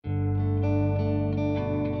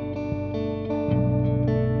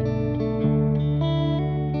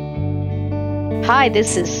Hi,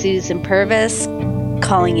 this is Susan Purvis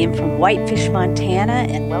calling in from Whitefish, Montana,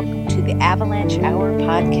 and welcome to the Avalanche Hour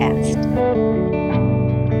podcast.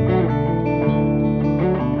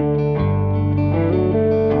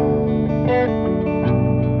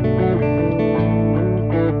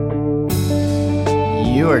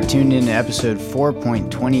 You are tuned in to episode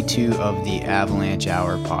 4.22 of the Avalanche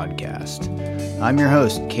Hour podcast. I'm your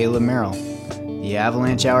host, Caleb Merrill. The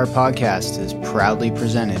Avalanche Hour podcast is proudly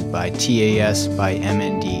presented by TAS by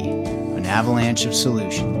MND, an avalanche of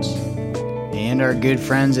solutions, and our good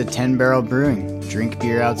friends at 10 Barrel Brewing, drink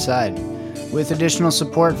beer outside, with additional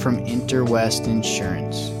support from Interwest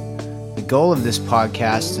Insurance. The goal of this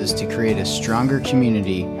podcast is to create a stronger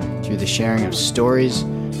community through the sharing of stories,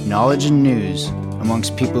 knowledge, and news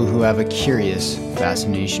amongst people who have a curious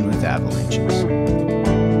fascination with avalanches.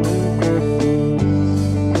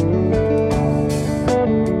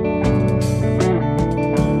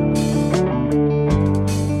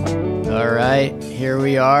 Here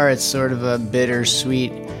we are. It's sort of a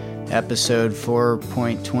bittersweet episode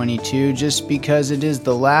 4.22 just because it is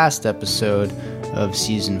the last episode of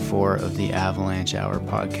season 4 of the Avalanche Hour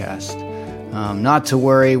podcast. Not to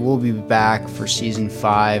worry, we'll be back for season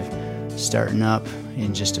 5 starting up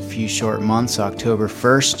in just a few short months. October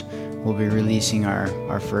 1st, we'll be releasing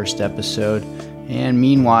our first episode. And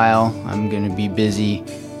meanwhile, I'm going to be busy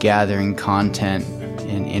gathering content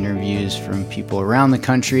and interviews from people around the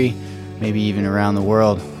country, maybe even around the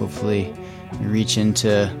world. Hopefully we reach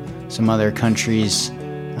into some other countries,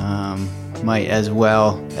 might as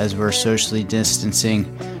well as we're socially distancing,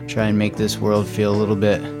 try and make this world feel a little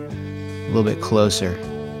bit closer.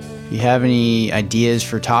 If you have any ideas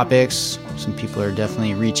for topics, some people are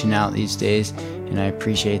definitely reaching out these days, and I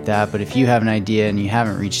appreciate that. But if you have an idea and you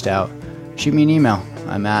haven't reached out, shoot me an email.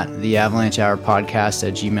 I'm at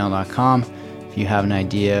theavalanchehourpodcast@gmail.com. If you have an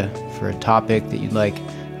idea for a topic that you'd like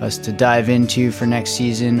us to dive into for next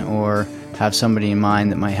season, or have somebody in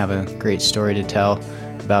mind that might have a great story to tell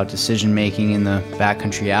about decision making in the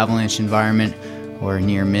backcountry avalanche environment, or a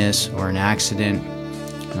near miss or an accident,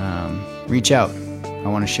 reach out. I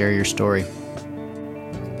want to share your story.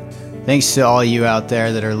 Thanks to all you out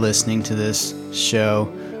there that are listening to this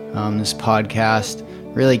show, this podcast.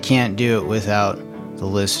 Really can't do it without the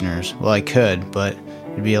listeners. Well, I could, but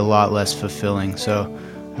it'd be a lot less fulfilling. So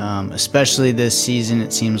especially this season,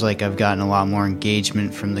 it seems like I've gotten a lot more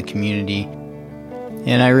engagement from the community,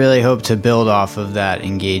 and I really hope to build off of that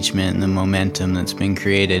engagement and the momentum that's been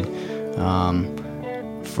created.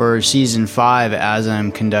 For season 5, as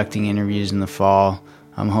I'm conducting interviews in the fall,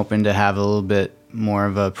 I'm hoping to have a little bit more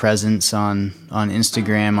of a presence on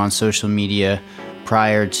Instagram, on social media,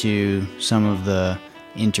 prior to some of the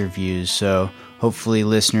interviews. So hopefully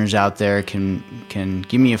listeners out there can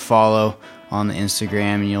give me a follow on the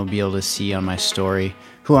Instagram, and you'll be able to see on my story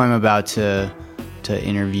who I'm about to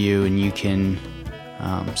interview, and you can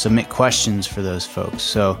submit questions for those folks.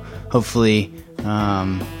 So hopefully,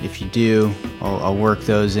 if you do, I'll work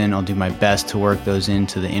those in. I'll do my best to work those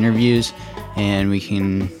into the interviews, and we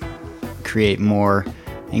can create more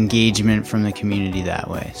engagement from the community that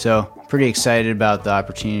way. So pretty excited about the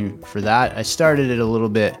opportunity for that. I started it a little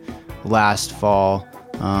bit last fall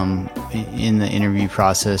in the interview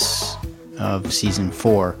process of season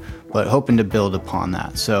 4, but hoping to build upon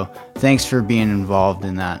that. So thanks for being involved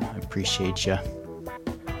in that. I appreciate you.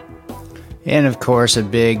 And of course, a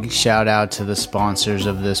big shout out to the sponsors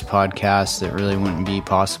of this podcast that really wouldn't be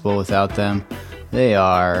possible without them. They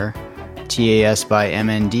are TAS by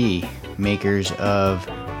MND, makers of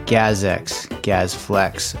GazX,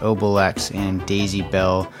 GazFlex, Obelix, and Daisy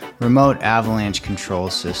Bell remote avalanche control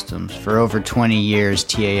systems. For over 20 years,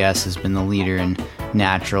 TAS has been the leader in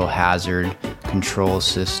natural hazard control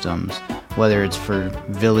systems, whether it's for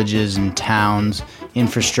villages and towns,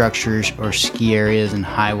 infrastructures, or ski areas and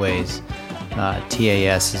highways.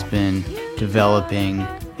 TAS has been developing,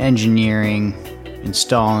 engineering,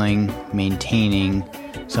 installing, maintaining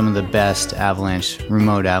some of the best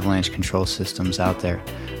remote avalanche control systems out there.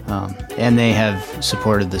 And they have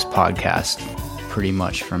supported this podcast pretty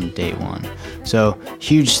much from day one. So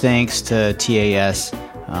huge thanks to TAS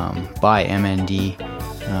by MND,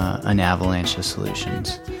 an avalanche of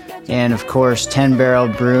solutions. And of course, 10 Barrel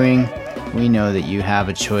Brewing. We know that you have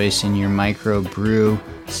a choice in your micro brew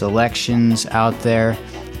selections out there,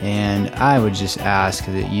 and I would just ask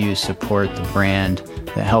that you support the brand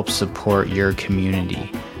that helps support your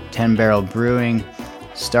community. 10 Barrel Brewing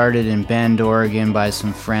started in Bend, Oregon by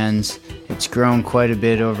some friends. It's grown quite a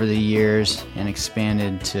bit over the years and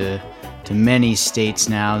expanded to many states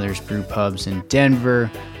now. There's brew pubs in Denver,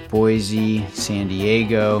 Boise, San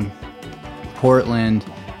Diego, Portland,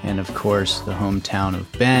 and of course the hometown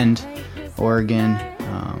of Bend, Oregon.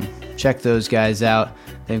 Check those guys out.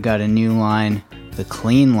 They've got a new line, the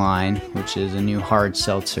Clean Line, which is a new hard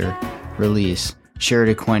seltzer release. Sure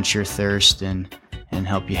to quench your thirst and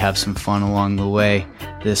help you have some fun along the way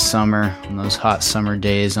this summer, on those hot summer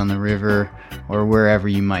days on the river or wherever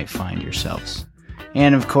you might find yourselves.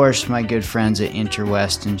 And of course, my good friends at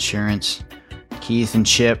Interwest Insurance, Keith and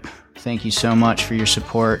Chip, thank you so much for your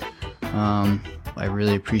support. I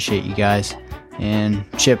really appreciate you guys. And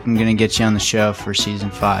Chip, I'm going to get you on the show for season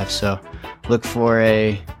 5. So look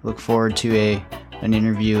forward to an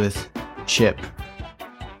interview with Chip.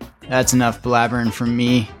 That's enough blabbering from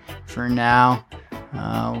me for now.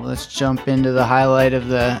 Let's jump into the highlight of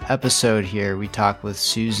the episode here. We talk with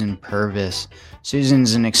Susan Purvis.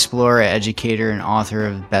 Susan's an explorer, educator, and author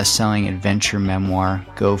of the best-selling adventure memoir,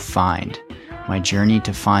 Go Find: My Journey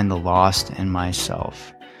to Find the Lost and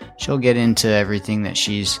Myself. She'll get into everything that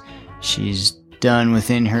she's done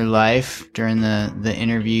within her life during the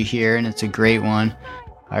interview here, and it's a great one.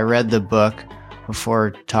 I read the book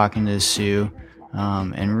before talking to Sue,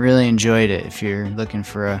 and really enjoyed it. If you're looking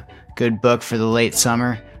for a good book for the late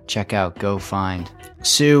summer, check out Go Find.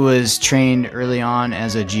 Sue was trained early on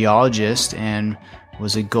as a geologist and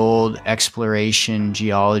was a gold exploration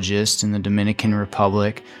geologist in the Dominican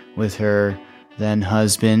Republic with her then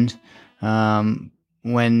husband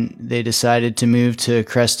when they decided to move to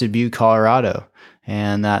Crested Butte, Colorado.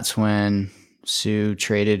 And that's when Sue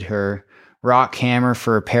traded her rock hammer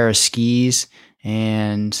for a pair of skis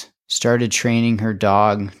and started training her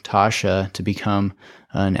dog, Tasha, to become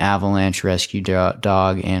an avalanche rescue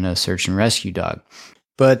dog and a search and rescue dog.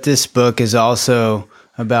 But this book is also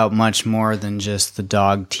about much more than just the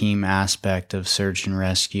dog team aspect of search and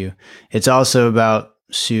rescue. It's also about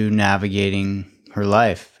Sue navigating her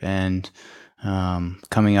life and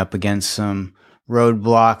coming up against some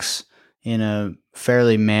roadblocks in a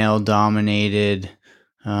fairly male-dominated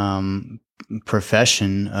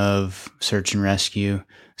profession of search and rescue,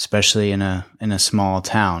 especially in a small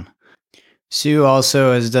town. Sue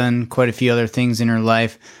also has done quite a few other things in her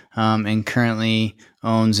life, and currently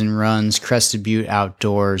owns and runs Crested Butte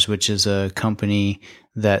Outdoors, which is a company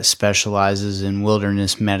that specializes in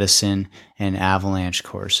wilderness medicine and avalanche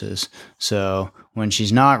courses. So when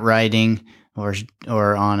she's not writing or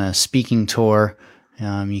on a speaking tour,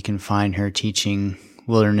 you can find her teaching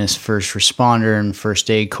wilderness first responder and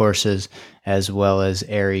first aid courses, as well as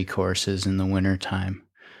ARI courses in the wintertime.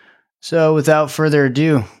 So without further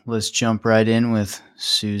ado, let's jump right in with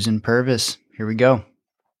Susan Purvis. Here we go.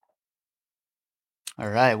 All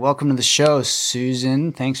right. Welcome to the show,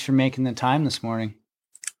 Susan. Thanks for making the time this morning.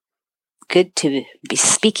 Good to be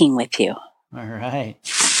speaking with you. All right.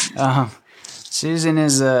 Susan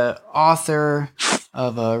is the author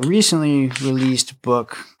of a recently released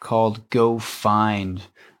book called Go Find: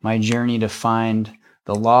 My Journey to Find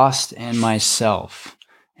the Lost and Myself.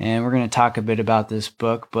 And we're going to talk a bit about this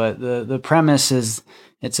book, but the premise is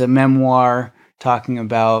it's a memoir talking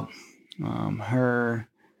about her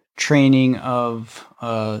training of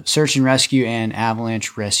search and rescue and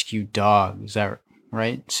avalanche rescue dog. Is that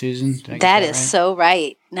right, Susan? That is right? So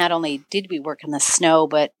right. Not only did we work in the snow,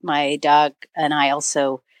 but my dog and I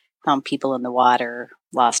also found people in the water,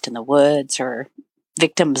 lost in the woods, or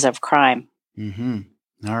victims of crime. Mm-hmm.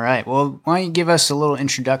 All right. Well, why don't you give us a little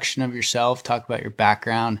introduction of yourself, talk about your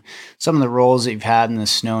background, some of the roles that you've had in the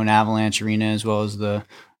snow and avalanche arena, as well as the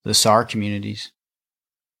SAR communities.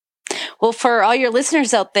 Well, for all your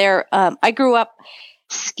listeners out there, I grew up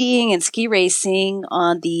skiing and ski racing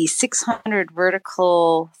on the 600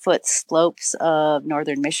 vertical foot slopes of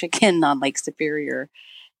northern Michigan on Lake Superior.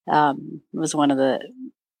 It was one of the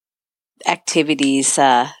activities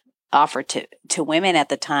offered to women at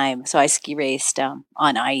the time. So I ski raced on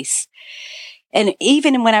ice. And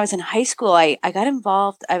even when I was in high school, I got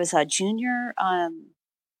involved. I was a junior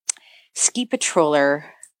ski patroller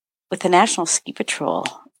with the National Ski Patrol.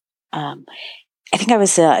 I think I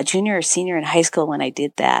was a junior or senior in high school when I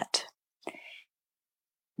did that.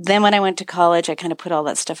 Then when I went to college, I kind of put all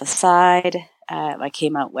that stuff aside. I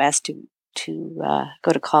came out west to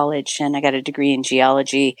go to college, and I got a degree in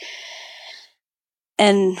geology.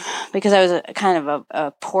 And because I was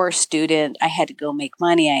a poor student, I had to go make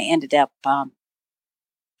money. I ended up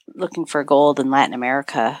looking for gold in Latin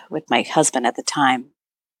America with my husband at the time.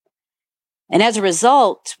 And as a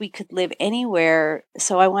result, we could live anywhere.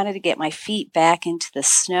 So I wanted to get my feet back into the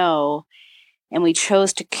snow. And we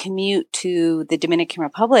chose to commute to the Dominican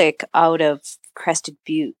Republic out of Crested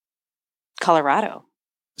Butte, Colorado.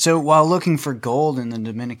 So while looking for gold in the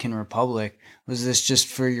Dominican Republic, was this just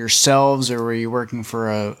for yourselves, or were you working for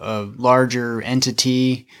a larger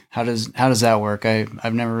entity? How does that work?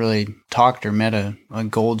 I've never really talked or met a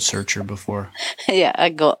gold searcher before. Yeah,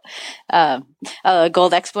 a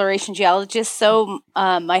gold exploration geologist. So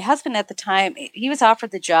my husband at the time, he was offered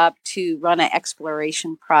the job to run an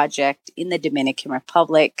exploration project in the Dominican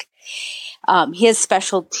Republic. His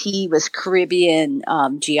specialty was Caribbean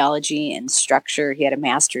geology and structure. He had a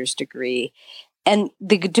master's degree. And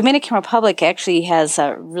the Dominican Republic actually has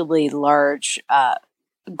a really large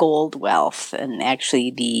gold wealth. And actually,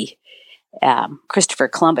 the Christopher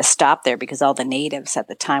Columbus stopped there because all the natives at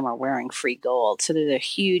the time were wearing free gold. So there's a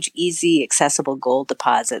huge, easy, accessible gold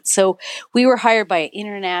deposit. So we were hired by an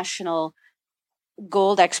international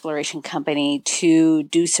gold exploration company to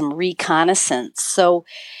do some reconnaissance. So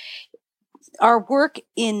our work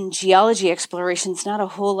in geology exploration is not a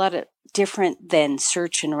whole lot different than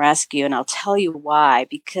search and rescue. And I'll tell you why.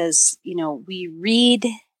 Because, we read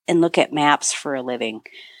and look at maps for a living.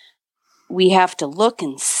 We have to look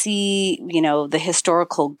and see, the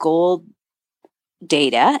historical gold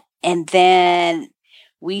data. And then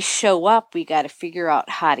we show up. We got to figure out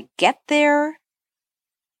how to get there,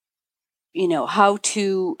 how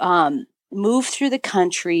to move through the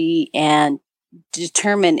country and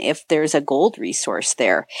determine if there's a gold resource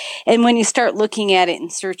there. And when you start looking at it in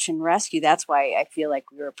search and rescue, that's why I feel like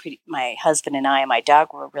my husband and I and my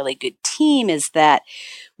dog were a really good team, is that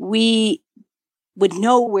we would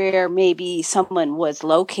know where maybe someone was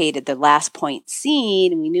located, the last point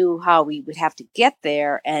seen, and we knew how we would have to get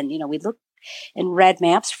there. And, we looked and read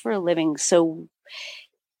maps for a living. So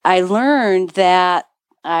I learned that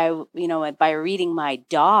by reading my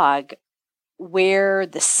dog, where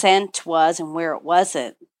the scent was and where it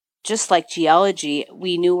wasn't. Just like geology,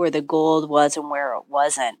 we knew where the gold was and where it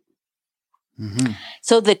wasn't. Mm-hmm.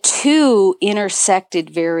 So the two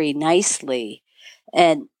intersected very nicely.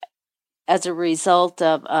 And as a result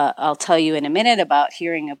of, I'll tell you in a minute about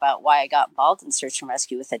hearing about why I got involved in search and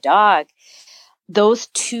rescue with a dog, those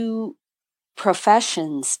two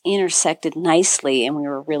professions intersected nicely and we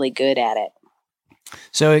were really good at it.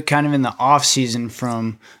 So it kind of in the off season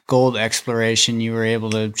from gold exploration, you were able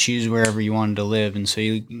to choose wherever you wanted to live. And so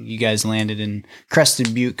you guys landed in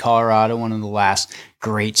Crested Butte, Colorado, one of the last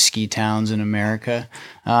great ski towns in America.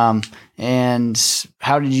 And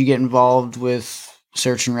how did you get involved with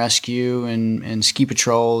search and rescue and ski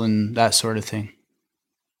patrol and that sort of thing?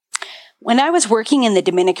 When I was working in the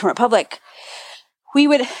Dominican Republic,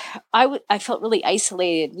 I felt really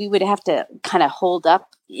isolated. We would have to kind of hold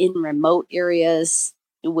up in remote areas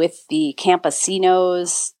with the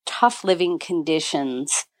campesinos, tough living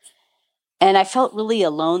conditions. And I felt really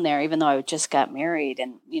alone there, even though I just got married.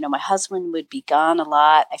 And, my husband would be gone a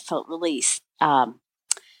lot. I felt really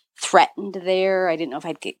threatened there. I didn't know if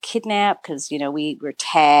I'd get kidnapped because, we were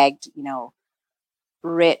tagged,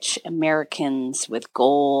 rich Americans with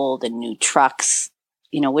gold and new trucks.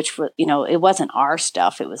 Which was, it wasn't our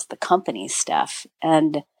stuff. It was the company's stuff.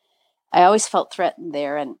 And I always felt threatened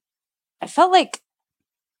there. And I felt like,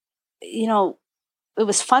 it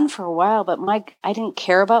was fun for a while, but I didn't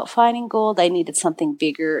care about finding gold. I needed something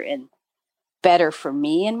bigger and better for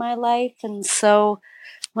me in my life. And so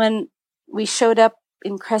when we showed up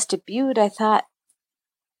in Crested Butte, I thought,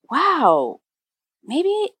 wow,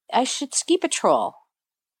 maybe I should ski patrol.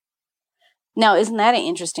 Now, isn't that an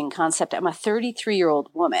interesting concept? I'm a 33-year-old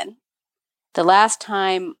woman. The last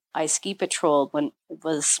time I ski patrolled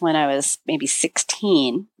was when I was maybe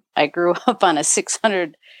 16. I grew up on a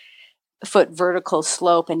 600-foot vertical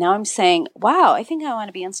slope, and now I'm saying, wow, I think I want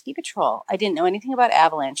to be on ski patrol. I didn't know anything about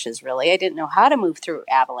avalanches, really. I didn't know how to move through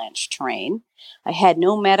avalanche terrain. I had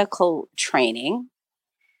no medical training.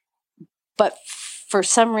 But for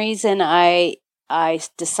some reason, I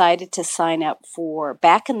decided to sign up for,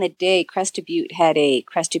 back in the day, Crested Butte had a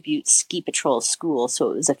Crested Butte Ski Patrol school,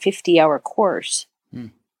 so it was a 50-hour course.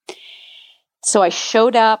 So I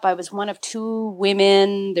showed up. I was one of two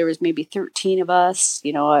women. There was maybe 13 of us.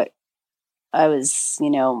 I was,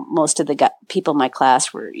 most of the people in my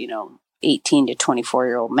class were, 18 to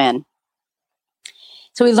 24-year-old men.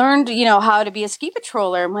 So we learned, how to be a ski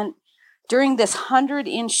patroller. And when during this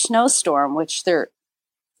 100-inch snowstorm, which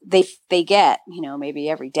they get, maybe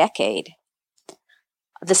every decade.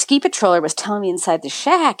 The ski patroller was telling me inside the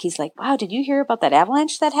shack, he's like, wow, did you hear about that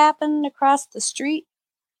avalanche that happened across the street,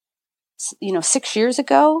 6 years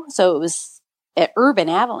ago? So it was an urban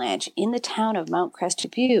avalanche in the town of Mount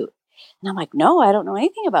Crested Butte. And I'm like, no, I don't know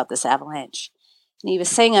anything about this avalanche. And he was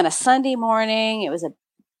saying on a Sunday morning, it was a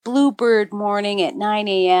bluebird morning at 9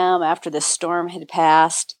 a.m. after the storm had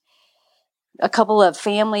passed. a couple of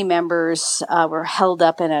family members were held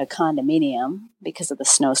up in a condominium because of the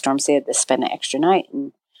snowstorms. They had to spend an extra night.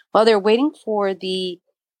 And while they were waiting for the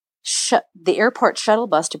airport shuttle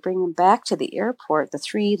bus to bring them back to the airport, the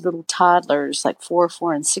three little toddlers, like 4,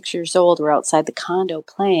 4, and 6 years old, were outside the condo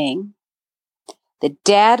playing. The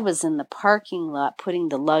dad was in the parking lot putting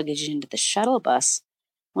the luggage into the shuttle bus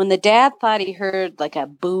when the dad thought he heard like a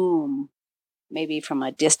boom, maybe from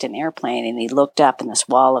a distant airplane, and he looked up and this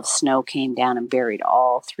wall of snow came down and buried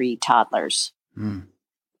all three toddlers.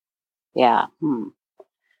 Yeah.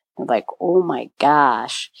 Like, oh my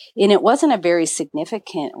gosh. And it wasn't a very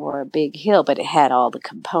significant or a big hill, but it had all the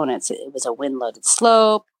components. It was a wind-loaded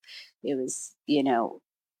slope. It was,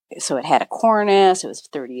 so it had a cornice. It was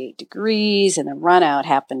 38 degrees, and the runout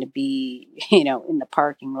happened to be, in the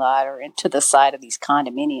parking lot or into the side of these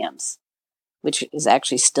condominiums, which is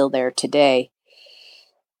actually still there today.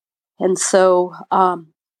 And so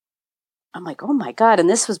I'm like, oh my God. And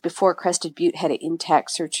this was before Crested Butte had an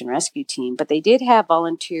intact search and rescue team, but they did have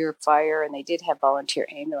volunteer fire and they did have volunteer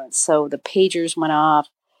ambulance. So the pagers went off.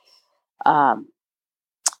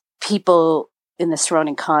 People in the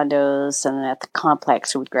surrounding condos and at the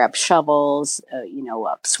complex would grab shovels, a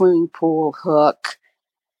swimming pool hook.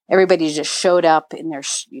 Everybody just showed up in their,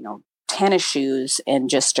 tennis shoes and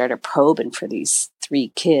just started probing for these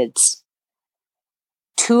three kids.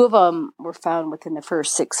 2 of them were found within the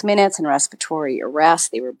first 6 minutes in respiratory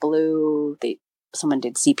arrest. They were blue. Someone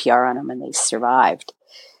did CPR on them and they survived.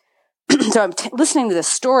 So I'm listening to this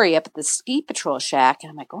story up at the ski patrol shack, and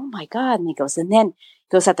I'm like, oh my God. And he goes,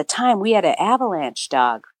 at the time we had an Avalanche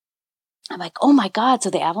dog. I'm like, oh my God. So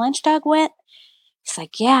the Avalanche dog went? He's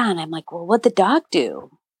like, yeah. And I'm like, well, what'd the dog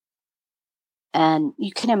do? And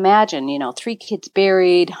you can imagine, 3 kids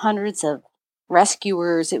buried, hundreds of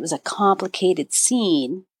rescuers. It was a complicated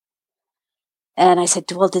scene. And I said,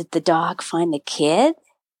 well, did the dog find the kid?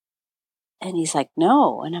 And he's like,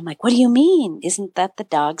 no. And I'm like, what do you mean? Isn't that the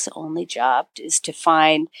dog's only job, is to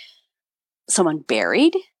find someone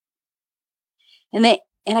buried? And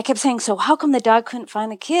I kept saying, so how come the dog couldn't find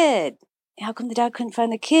the kid? How come the dog couldn't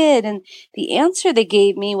find the kid? And the answer they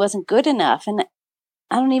gave me wasn't good enough. And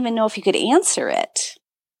I don't even know if you could answer it.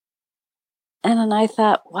 And then I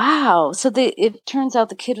thought, wow. So it turns out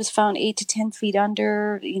the kid was found 8 to 10 feet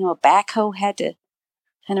under. A backhoe had to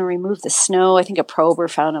kind of remove the snow. I think a prober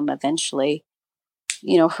found him eventually.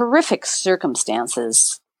 Horrific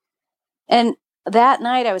circumstances. And that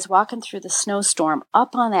night I was walking through the snowstorm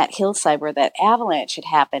up on that hillside where that avalanche had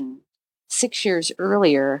happened 6 years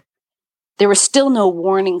earlier. There were still no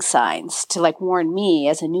warning signs to warn me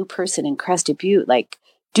as a new person in Crested Butte,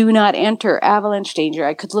 do not enter, avalanche danger.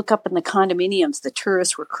 I could look up in the condominiums. The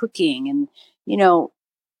tourists were cooking and,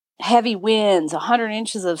 heavy winds, 100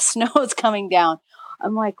 inches of snow is coming down.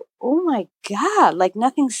 I'm like, oh my God,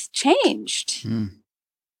 nothing's changed.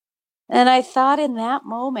 And I thought in that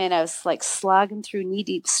moment, I was slogging through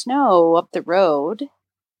knee-deep snow up the road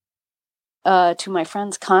to my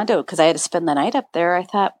friend's condo because I had to spend the night up there. I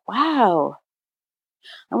thought, wow,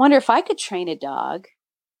 I wonder if I could train a dog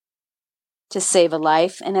to save a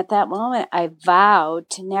life. And at that moment, I vowed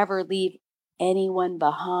to never leave anyone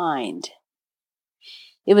behind.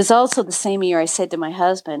 It was also the same year I said to my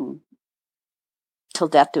husband, till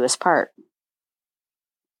death do us part.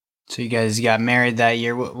 So you guys got married that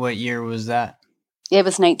year. What year was that? It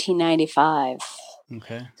was 1995.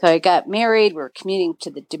 Okay. So I got married. We were commuting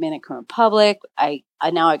to the Dominican Republic. I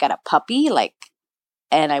now got a puppy,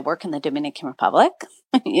 and I work in the Dominican Republic,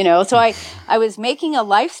 so I was making a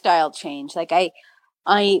lifestyle change.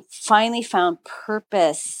 I finally found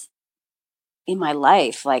purpose in my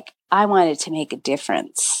life. I wanted to make a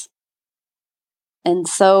difference. And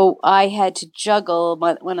so I had to juggle.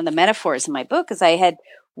 One of the metaphors in my book is I had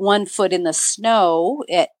 1 foot in the snow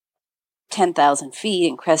at 10,000 feet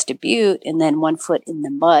in Crested Butte, and then 1 foot in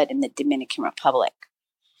the mud in the Dominican Republic.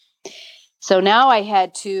 So now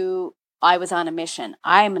I was on a mission.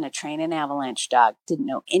 I'm going to train an avalanche dog. Didn't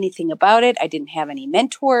know anything about it. I didn't have any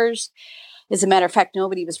mentors. As a matter of fact,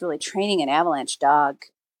 nobody was really training an avalanche dog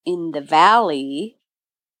in the valley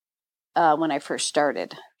when I first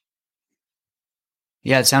started.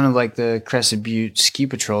 Yeah, it sounded like the Crested Butte Ski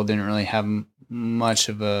Patrol didn't really have much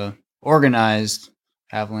of a organized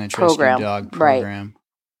avalanche rescue dog program.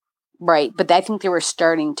 Right. But I think they were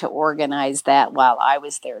starting to organize that while I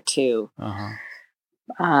was there too.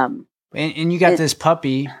 And you got this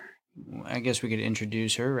puppy. I guess we could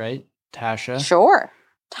introduce her, right? Tasha. Sure.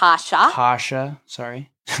 Tasha, sorry.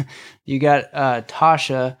 You got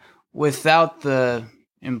Tasha without the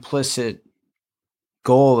implicit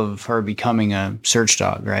goal of her becoming a search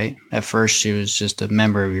dog, right? At first, she was just a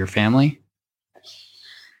member of your family.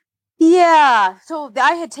 Yeah. So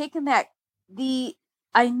I had taken I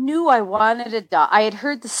knew I wanted a dog. I had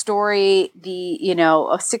heard the story,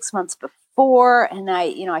 6 months before. And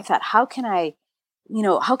I thought, how can I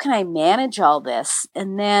manage all this?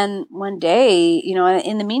 And then one day,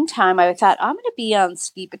 in the meantime, I thought, I'm going to be on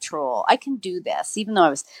ski patrol. I can do this, even though I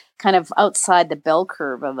was kind of outside the bell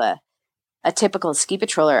curve of a typical ski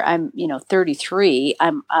patroller. I'm, 33.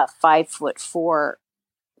 I'm a 5'4"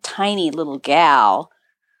 tiny little gal.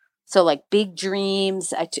 So like big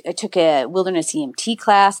dreams. I took a wilderness EMT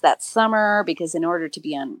class that summer because in order to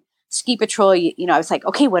be on ski patrol, I was like,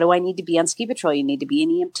 okay, what do I need to be on ski patrol? You need to be an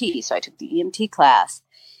EMT. So I took the EMT class.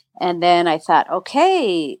 And then I thought,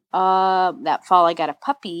 okay, that fall I got a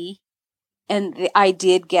puppy, and I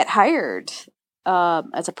did get hired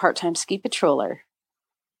as a part-time ski patroller.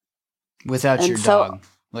 Without your dog,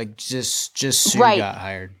 like just Sue right. got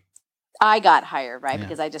hired. I got hired, right? Yeah.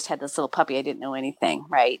 Because I just had this little puppy. I didn't know anything,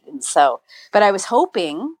 right? And so, but I was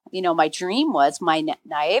hoping, my dream was, my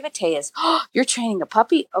naivete is, you're training a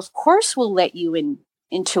puppy. Of course we'll let you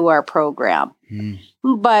into our program.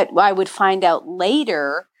 But I would find out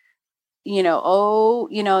later, no,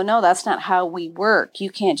 that's not how we work.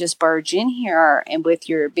 You can't just barge in here and with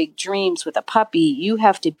your big dreams with a puppy. You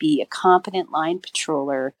have to be a competent line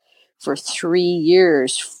patroller for 3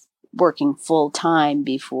 years working full time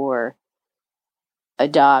before a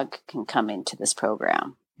dog can come into this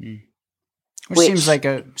program. Which seems like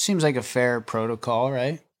a fair protocol,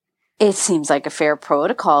 right? It seems like a fair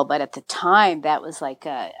protocol, but at the time that was like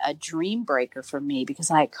a dream breaker for me because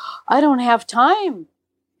I don't have time,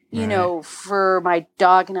 for my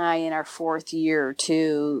dog and I in our 4th year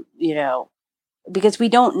to, because we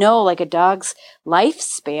don't know, like a dog's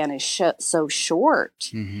lifespan is so short,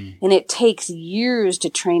 and it takes years to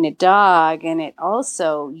train a dog. And it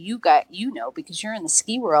also, because you're in the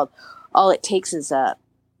ski world, all it takes is an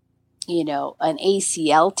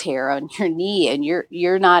ACL tear on your knee, and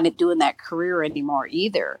you're not doing that career anymore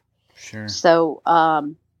either. Sure. So,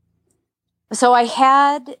 so I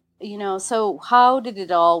had, so how did it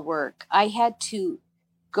all work? I had to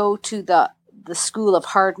go to the school of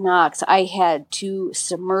hard knocks. I had to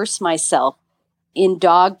submerge myself in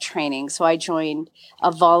dog training. So I joined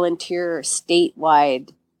a volunteer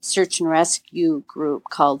statewide search and rescue group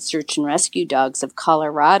called Search and Rescue Dogs of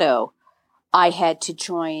Colorado. I had to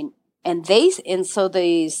join, so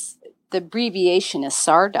the abbreviation is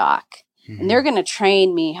SARDOC, and they're going to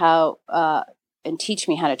train me and teach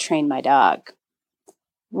me how to train my dog,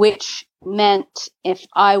 which meant if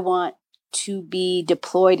I want to be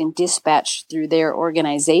deployed and dispatched through their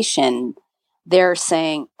organization, they're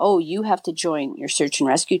saying, oh, you have to join your search and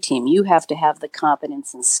rescue team. You have to have the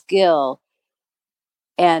competence and skill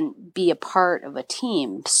and be a part of a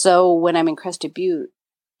team. So when I'm in Crested Butte,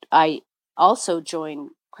 I also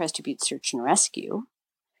join Crested Butte Search and Rescue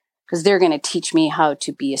because they're going to teach me how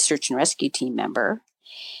to be a search and rescue team member.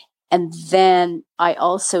 And then I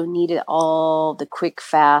also needed all the quick,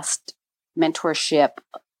 fast mentorship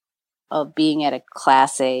of being at a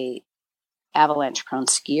Class A Avalanche prone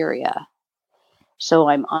ski area. So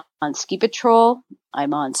I'm on ski patrol,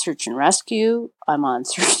 I'm on search and rescue, I'm on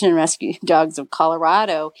Search and Rescue Dogs of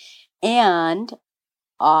Colorado, and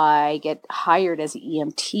I get hired as an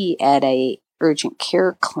EMT at a urgent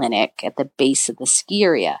care clinic at the base of the ski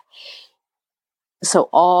area. So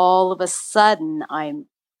all of a sudden I'm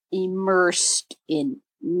immersed in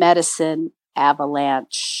medicine,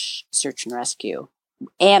 avalanche, search and rescue.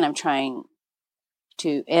 And and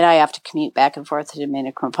I have to commute back and forth to the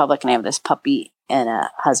Dominican Republic, and I have this puppy and a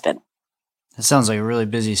husband. That sounds like a really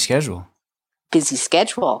busy schedule. Busy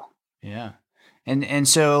schedule. Yeah. And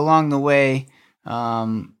so along the way,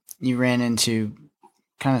 you ran into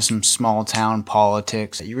kind of some small town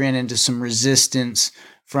politics. You ran into some resistance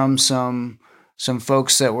from some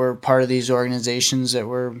folks that were part of these organizations that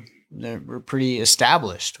were pretty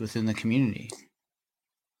established within the community.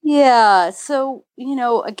 Yeah. So,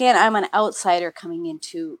 again, I'm an outsider coming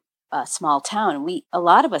into a small town. A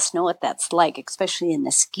lot of us know what that's like, especially in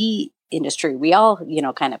the ski industry. We all,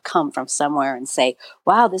 kind of come from somewhere and say,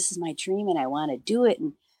 wow, this is my dream and I want to do it.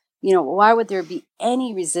 And, why would there be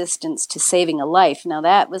any resistance to saving a life? Now,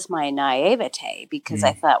 that was my naivete because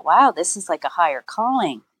I thought, wow, this is like a higher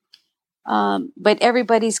calling. But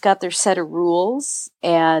everybody's got their set of rules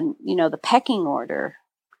and, the pecking order.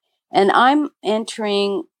 And I'm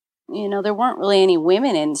entering, there weren't really any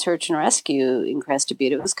women in search and rescue in Crested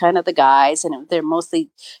Butte. It was kind of the guys, and they're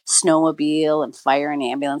mostly snowmobile and fire and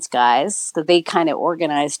ambulance guys. So they kind of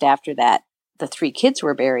organized after that. The 3 kids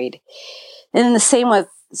were buried. And the same with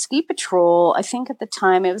ski patrol, I think at the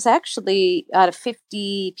time it was actually out of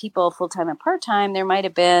 50 people, full-time and part-time, I might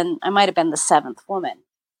have been the seventh woman.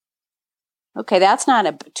 Okay, that's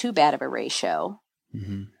not too bad of a ratio.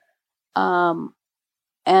 Mm-hmm.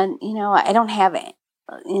 And, I don't have it.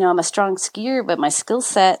 I'm a strong skier, but my skill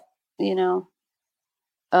set,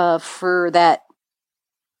 for that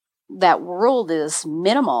world is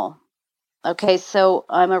minimal. Okay, so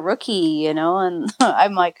I'm a rookie, and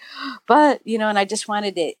I'm like, but, and I just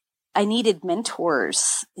I needed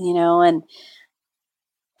mentors, and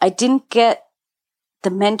I didn't get the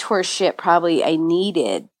mentorship probably I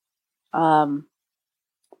needed. And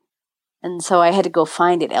so I had to go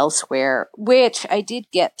find it elsewhere, which I did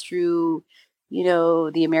get through,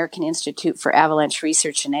 the American Institute for Avalanche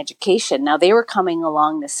Research and Education. Now, they were coming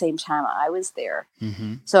along the same time I was there.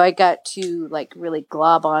 Mm-hmm. So I got to really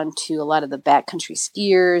glob on to a lot of the backcountry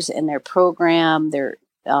skiers and their program, their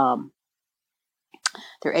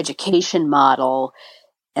education model.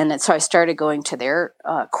 And so I started going to their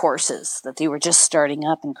courses that they were just starting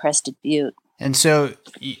up in Crested Butte. And so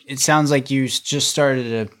it sounds like you just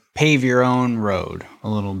started to pave your own road a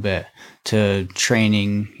little bit to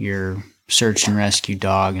training your search and rescue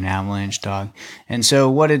dog and avalanche dog. And so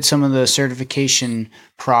what did some of the certification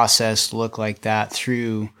process look like that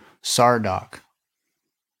through SARDOC?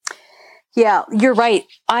 Yeah, you're right.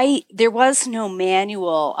 There was no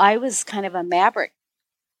manual. I was kind of a maverick.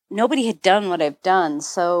 Nobody had done what I've done.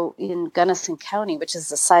 So in Gunnison County, which is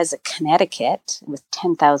the size of Connecticut with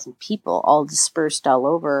 10,000 people all dispersed all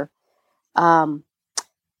over,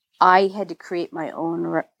 I had to create my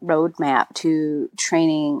own roadmap to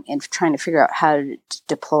training and trying to figure out how to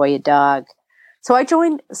deploy a dog. So I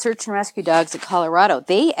joined Search and Rescue Dogs of Colorado.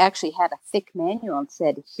 They actually had a thick manual and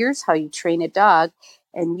said, here's how you train a dog,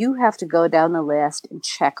 and you have to go down the list and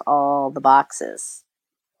check all the boxes.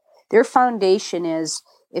 Their foundation is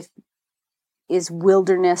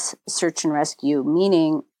wilderness search and rescue,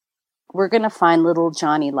 meaning we're going to find little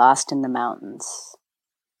Johnny lost in the mountains.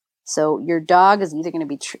 So your dog is either going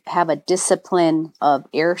to have a discipline of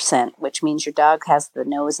air scent, which means your dog has the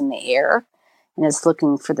nose in the air and is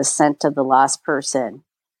looking for the scent of the lost person.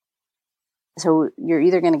 So you're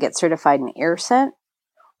either going to get certified in air scent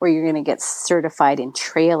or you're going to get certified in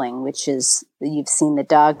trailing, which is you've seen the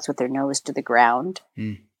dogs with their nose to the ground.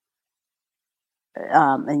 Mm.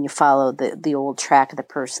 And you follow the old track of the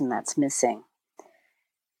person that's missing.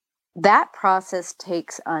 That process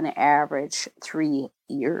takes on average 3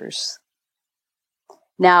 years.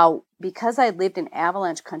 Now, because I lived in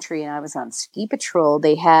avalanche country and I was on ski patrol,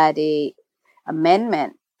 they had a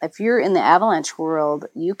amendment. If you're in the avalanche world,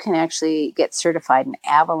 you can actually get certified in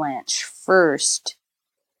avalanche first,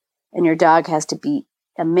 and your dog has to be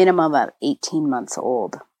a minimum of 18 months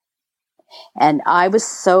old. And I was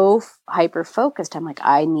so hyper-focused. I'm like,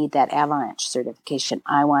 I need that avalanche certification.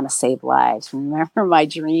 I want to save lives. Remember my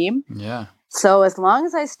dream? Yeah. So as long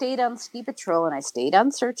as I stayed on ski patrol and I stayed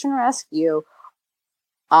on search and rescue,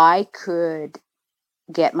 I could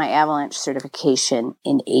get my avalanche certification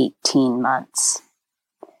in 18 months.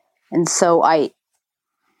 And so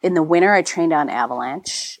in the winter, I trained on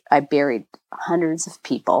avalanche. I buried hundreds of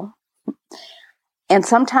people. And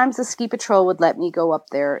sometimes the ski patrol would let me go up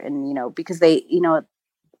there and, because they,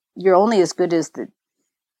 you're only as good as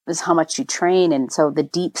how much you train. And so the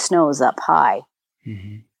deep snow is up high.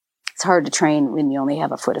 Mm-hmm. It's hard to train when you only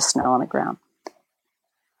have a foot of snow on the ground.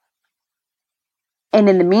 And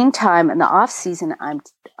in the meantime, in the off season,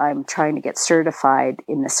 I'm trying to get certified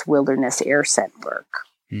in this wilderness air scent work.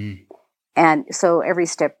 Mm. And so every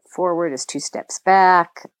step forward is 2 steps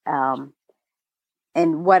back. And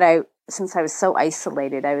since I was so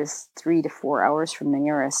isolated, I was 3 to 4 hours from the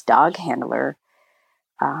nearest dog handler.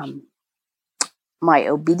 My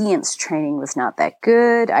obedience training was not that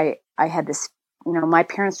good. I had this, my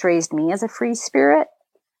parents raised me as a free spirit.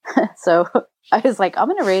 So I was like, I'm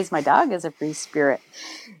going to raise my dog as a free spirit.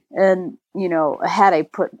 And, it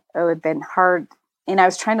would have been hard. And I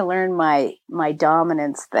was trying to learn my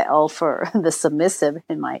dominance, the alpha, the submissive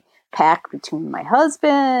in my pack between my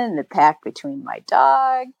husband, the pack between my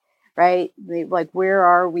dog. Right? Where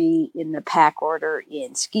are we in the pack order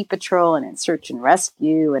in ski patrol and in search and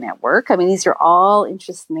rescue and at work? I mean, these are all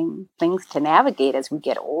interesting things to navigate as we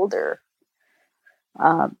get older.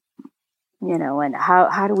 And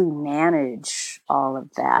how do we manage all of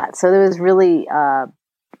that? So there was really, and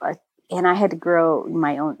I had to grow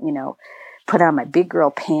my own, put on my big girl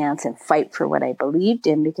pants and fight for what I believed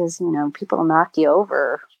in because, people knock you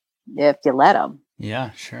over if you let them.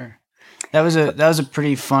 Yeah, sure. That was a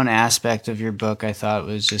pretty fun aspect of your book. I thought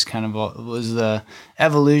was just kind of was the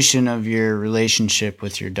evolution of your relationship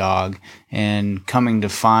with your dog and coming to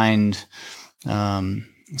find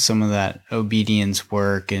some of that obedience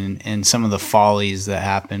work and some of the follies that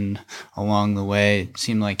happened along the way. It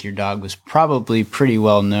seemed like your dog was probably pretty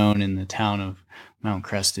well known in the town of Mount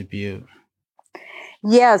Crested Butte.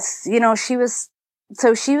 Yes, she was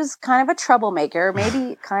kind of a troublemaker,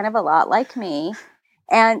 maybe kind of a lot like me.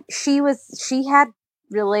 And she had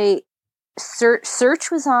really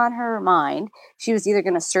search was on her mind. She was either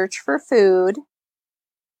going to search for food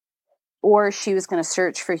or she was going to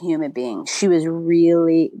search for human beings. She was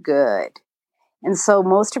really good. And so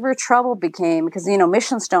most of her trouble became because,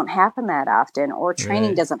 missions don't happen that often or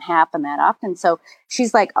training doesn't happen that often. So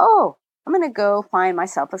she's like, oh, I'm going to go find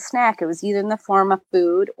myself a snack. It was either in the form of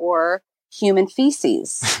food or human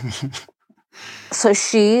feces. So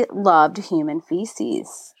she loved human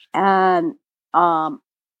feces. And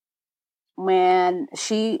when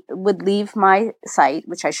she would leave my site,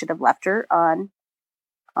 which I should have left her on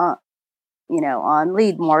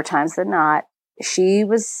lead more times than not, she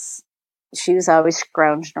was always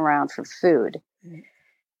scrounging around for food.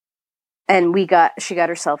 And she got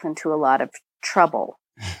herself into a lot of trouble.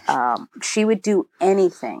 She would do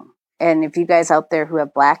anything. And if you guys out there who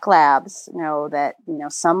have black labs know that,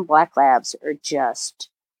 some black labs are just,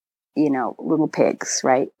 little pigs,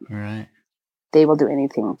 right? Right. They will do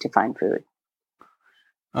anything to find food.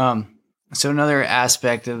 So another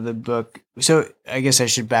aspect of the book, so I guess I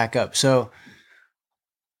should back up. So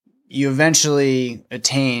you eventually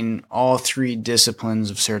attain all 3 disciplines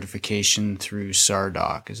of certification through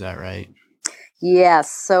SARDOC. Is that right? Yes.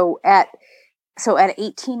 So at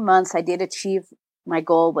 18 months, I did achieve my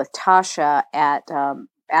goal with Tasha at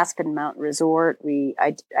Aspen Mountain Resort.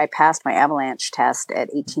 I passed my Avalanche test at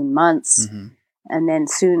 18 months. Mm-hmm. And then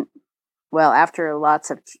after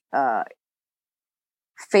lots of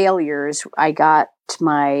failures, I got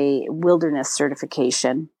my wilderness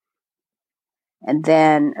certification. And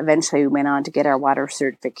then eventually we went on to get our water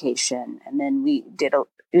certification. And then we did,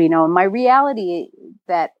 my reality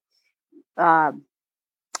that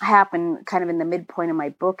happened kind of in the midpoint of my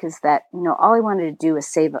book is that, all I wanted to do was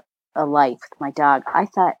save a life with my dog. I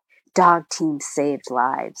thought dog teams saved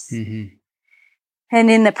lives. Mm-hmm. And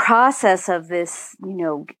in the process of this,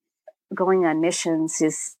 going on missions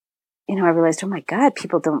is, I realized, oh my God,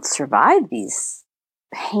 people don't survive these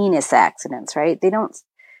heinous accidents, right?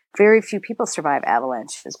 Very few people survive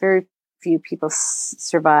avalanches. Very few people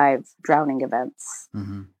survive drowning events.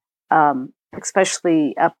 Mm-hmm.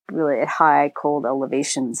 Especially up really at high, cold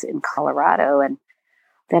elevations in Colorado. And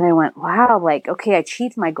then I went, wow, okay, I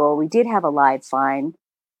achieved my goal. We did have a live find.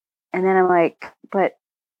 And then I'm like, but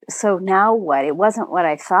so now what? It wasn't what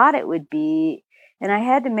I thought it would be. And I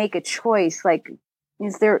had to make a choice,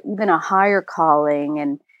 is there even a higher calling?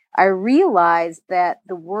 And I realized that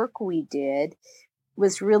the work we did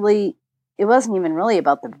was really, it wasn't even really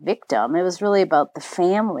about the victim. It was really about the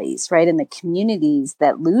families, right? And the communities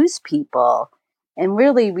that lose people. And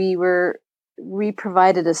really we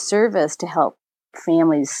provided a service to help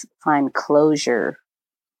families find closure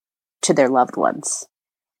to their loved ones.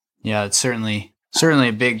 Yeah, it's certainly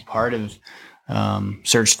a big part of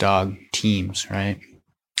search dog teams, right?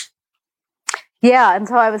 Yeah, and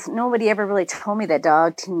so nobody ever really told me that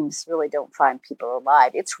dog teams really don't find people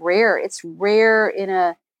alive. It's rare. It's rare in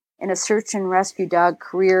a search and rescue dog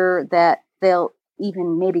career that they'll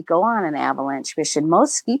even maybe go on an avalanche mission.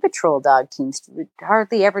 Most ski patrol dog teams would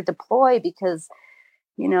hardly ever deploy because,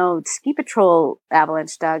 ski patrol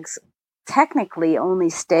avalanche dogs technically only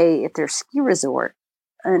stay at their ski resort.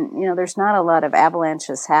 And, there's not a lot of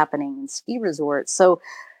avalanches happening in ski resorts. So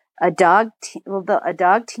a dog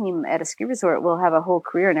team at a ski resort will have a whole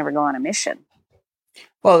career and never go on a mission.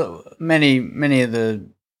 Well, many of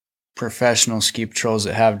the professional ski patrols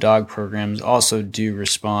that have dog programs also do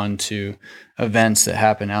respond to events that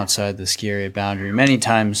happen outside the ski area boundary, many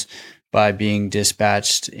times by being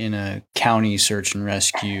dispatched in a county search and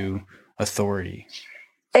rescue authority.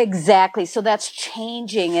 Exactly. So that's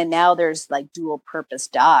changing, and now there's dual purpose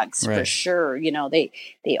dogs, right, for sure. They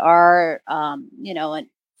are,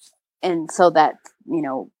 and so that,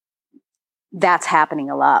 that's happening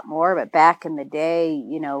a lot more. But back in the day,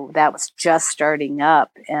 that was just starting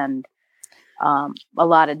up, and a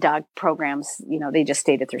lot of dog programs, they just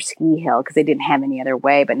stayed at their ski hill because they didn't have any other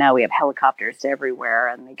way. But now we have helicopters everywhere,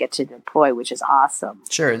 and they get to deploy, which is awesome.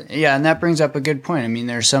 Sure. Yeah, and that brings up a good point. I mean,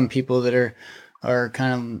 there are some people that are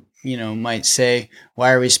kind of, might say,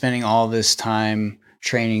 why are we spending all this time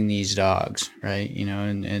training these dogs, right?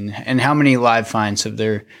 And how many live finds have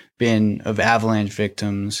there been of avalanche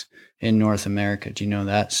victims in North America. Do you know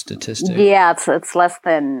that statistic? Yeah, it's less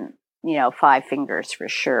than, 5 fingers for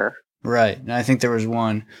sure. Right. And I think there was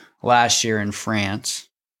one last year in France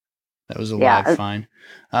that was a live fine.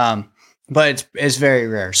 But it's very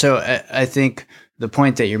rare. So I think the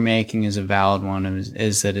point that you're making is a valid one,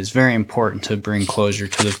 is that it's very important to bring closure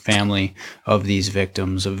to the family of these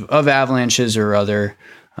victims of avalanches or other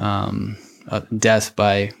death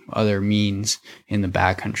by other means in the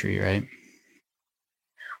backcountry, right?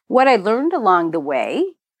 What I learned along the way,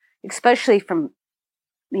 especially from,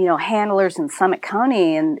 handlers in Summit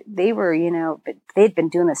County, and they were, they'd been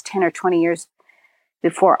doing this 10 or 20 years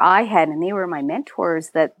before I had, and they were my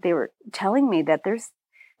mentors, that they were telling me that there's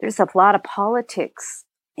a lot of politics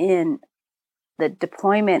in the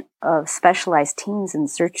deployment of specialized teams in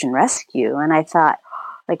search and rescue. And I thought,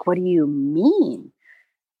 like, what do you mean?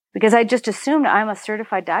 Because I just assumed I'm a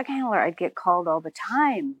certified dog handler. I'd get called all the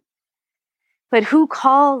time. But who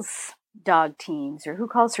calls dog teams or who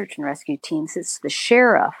calls search and rescue teams? It's the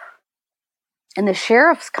sheriff. And the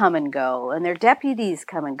sheriffs come and go, and their deputies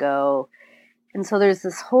come and go. And so there's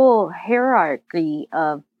this whole hierarchy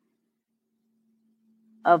of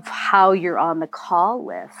how you're on the call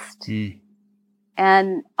list. Mm.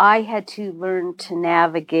 And I had to learn to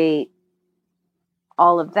navigate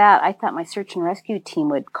all of that. I thought my search and rescue team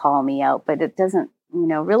would call me out, but it doesn't,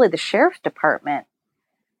 really the sheriff's department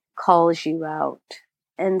calls you out.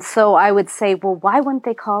 And so I would say, well, why wouldn't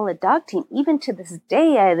they call a dog team? Even to this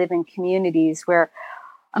day, I live in communities where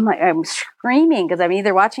I'm screaming because I'm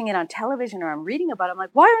either watching it on television or I'm reading about it. I'm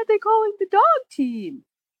like, why aren't they calling the dog team?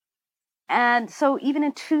 And so even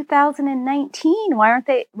in 2019, why aren't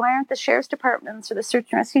the sheriff's departments or the search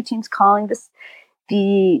and rescue teams calling this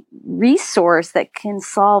the resource that can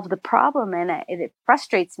solve the problem? And it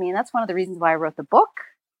frustrates me. And that's one of the reasons why I wrote the book.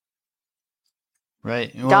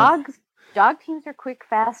 Right. Well, dog teams are quick,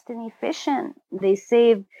 fast, and efficient. They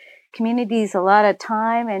save communities a lot of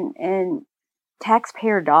time and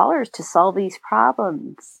taxpayer dollars to solve these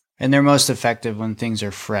problems. And they're most effective when things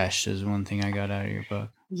are fresh, is one thing I got out of your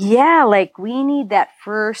book. Yeah, like we need that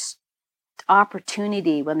first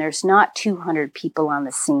opportunity when there's not 200 people on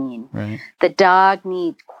the scene. Right. The dog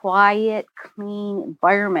needs quiet, clean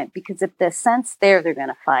environment, because if the scent's there, they're going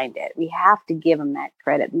to find it. We have to give them that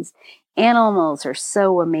credit. These animals are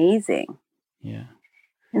so amazing. Yeah.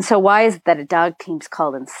 And so why is it that a dog team's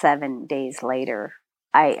called in 7 days later?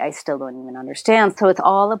 I still don't even understand. So it's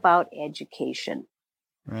all about education.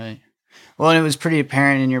 Right. Well, and it was pretty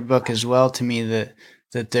apparent in your book as well to me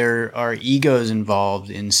that there are egos involved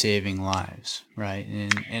in saving lives, right?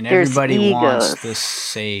 And everybody wants the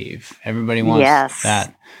save. Everybody wants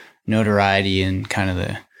that notoriety and kind of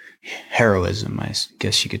the heroism, I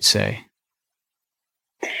guess you could say.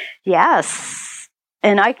 Yes.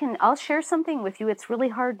 And I'll share something with you. It's really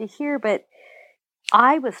hard to hear, but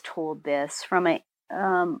I was told this from a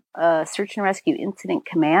search and rescue incident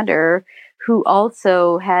commander who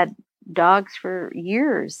also had dogs for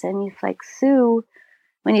years. And he's like, Sue,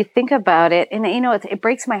 when you think about it, and it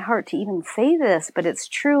breaks my heart to even say this, but it's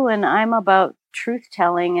true. And I'm about truth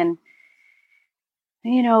telling, and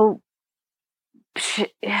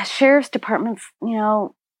sheriff's departments,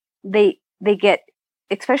 they get,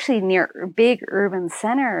 especially near big urban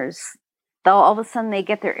centers, all of a sudden they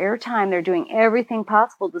get their airtime. They're doing everything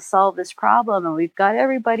possible to solve this problem. And we've got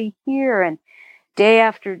everybody here, and day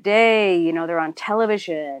after day, they're on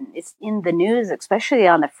television. It's in the news, especially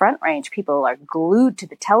on the Front Range. People are glued to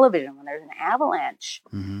the television when there's an avalanche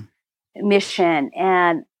mission.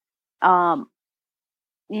 And,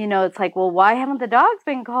 it's like, well, why haven't the dogs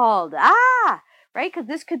been called? Right? Because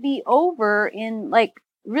this could be over in like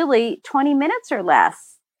really 20 minutes or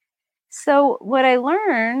less. So what I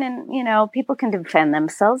learned, and, people can defend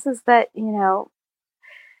themselves, is that,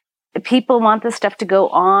 people want this stuff to go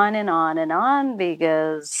on and on and on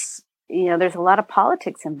because, there's a lot of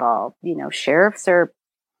politics involved. Sheriffs are,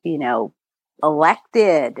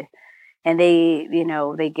 elected, and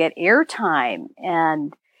they get airtime,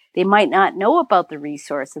 and they might not know about the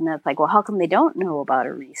resource. And that's like, well, how come they don't know about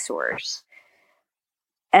a resource?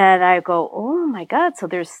 And I go, oh my God. So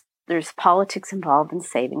there's politics involved in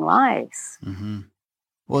saving lives. Mm-hmm.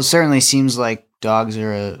 Well, it certainly seems like dogs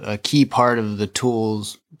are a key part of the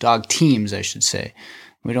tools, dog teams, I should say.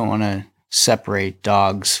 We don't want to separate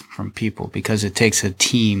dogs from people because it takes a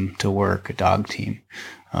team to work, a dog team,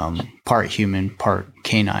 part human, part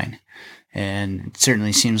canine. And it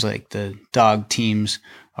certainly seems like the dog teams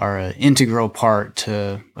are an integral part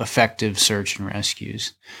to effective search and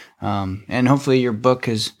rescues. And hopefully your book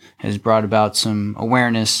has brought about some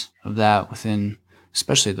awareness of that within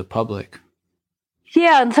especially the public.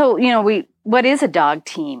 Yeah, and so, what is a dog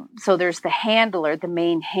team? So there's the handler, the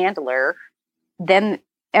main handler. Then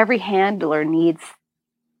every handler needs,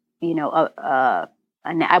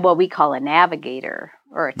 what we call a navigator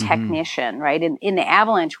or a technician, right? In the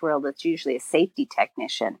Avalanche world, it's usually a safety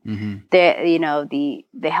technician. The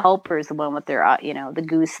helper is the one with their, the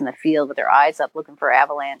goose in the field with their eyes up looking for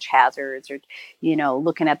avalanche hazards, or,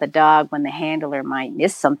 looking at the dog when the handler might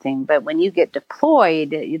miss something. But when you get deployed,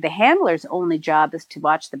 the handler's only job is to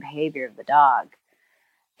watch the behavior of the dog.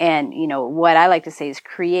 And, what I like to say is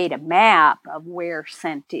create a map of where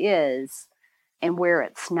scent is and where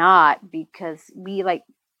it's not, because we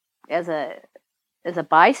as a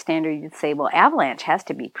bystander, you'd say, well, avalanche has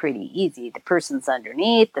to be pretty easy. The person's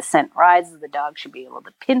underneath, the scent rises, the dog should be able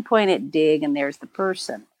to pinpoint it, dig, and there's the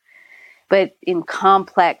person. But in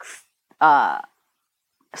complex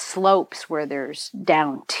slopes where there's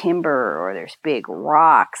down timber or there's big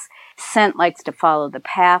rocks, scent likes to follow the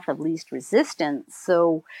path of least resistance.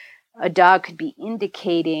 So a dog could be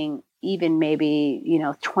indicating even maybe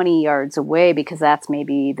 20 yards away, because that's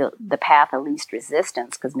maybe the path of least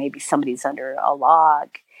resistance, because maybe somebody's under a log.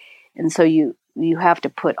 And so you have to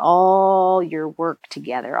put all your work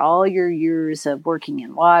together, all your years of working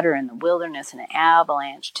in water and the wilderness and an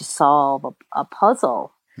avalanche to solve a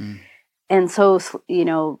puzzle. And so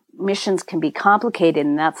missions can be complicated,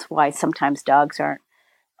 and that's why sometimes dogs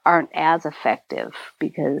aren't as effective,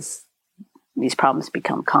 because these problems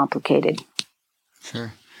become complicated.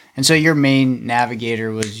 Sure. And so your main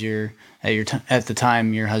navigator was at the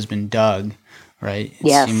time, your husband, Doug, right?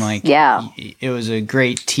 Yes. Seemed like it was a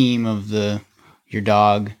great team of your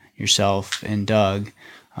dog, yourself, and Doug.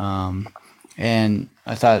 And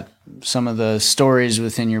I thought some of the stories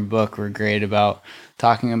within your book were great, about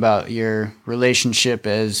talking about your relationship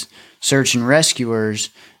as search and rescuers,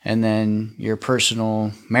 and then your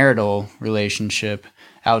personal marital relationship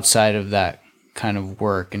outside of that kind of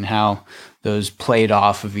work, and how those played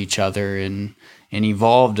off of each other and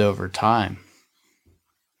evolved over time.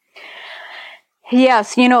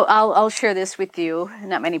 Yes, I'll share this with you.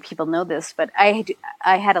 Not many people know this, but I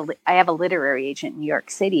have a literary agent in New York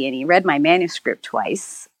City, and he read my manuscript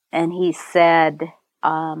twice, and he said,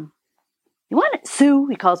 "You want to, Sue?"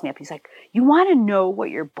 He calls me up. He's like, "You want to know what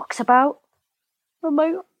your book's about?" I'm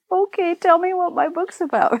like, "Okay, tell me what my book's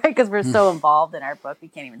about," right? Because we're so involved in our book, we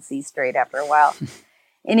can't even see straight after a while.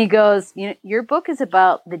 And he goes, "Your book is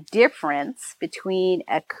about the difference between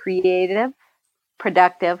a creative,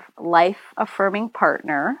 productive, life-affirming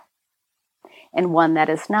partner and one that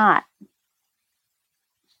is not."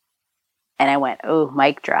 And I went, "Oh,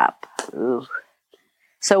 mic drop." Ooh.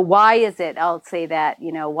 So why is it, I'll say that,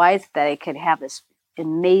 why is it that I could have this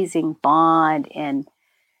amazing bond and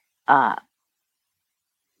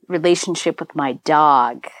relationship with my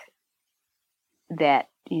dog that,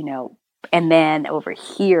 and then over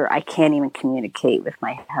here, I can't even communicate with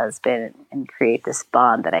my husband and create this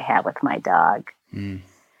bond that I have with my dog.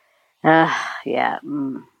 Yeah.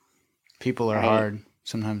 People are right. hard.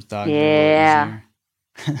 Sometimes dogs are a little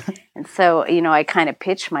easier. And so, I kind of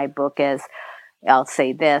pitch my book as, I'll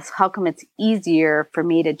say this: how come it's easier for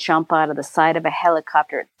me to jump out of the side of a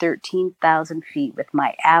helicopter at 13,000 feet with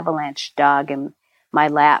my avalanche dog in my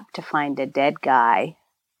lap to find a dead guy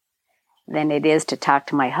than it is to talk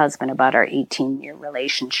to my husband about our 18-year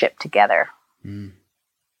relationship together?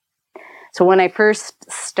 So when I first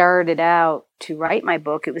started out to write my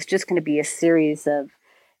book, it was just going to be a series of,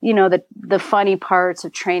 the funny parts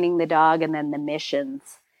of training the dog and then the missions.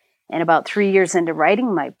 And about 3 years into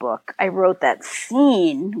writing my book, I wrote that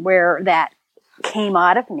scene where that came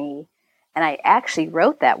out of me. And I actually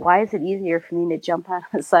wrote that. Why is it easier for me to jump out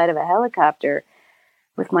of the side of a helicopter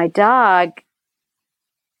with my dog?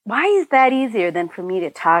 Why is that easier than for me to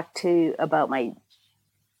talk about my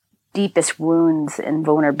deepest wounds and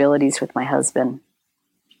vulnerabilities with my husband?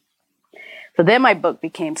 So then my book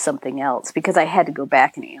became something else, because I had to go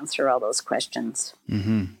back and answer all those questions.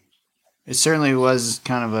 It certainly was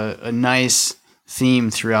kind of a nice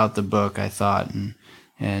theme throughout the book, I thought,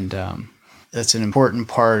 and that's an important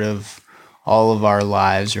part of all of our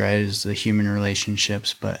lives, right? Is the human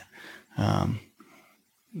relationships. But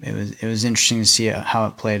it was interesting to see how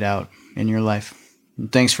it played out in your life.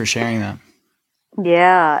 And thanks for sharing that.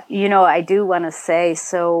 Yeah, I do want to say,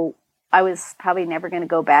 so I was probably never going to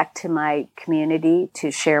go back to my community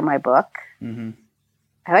to share my book. Have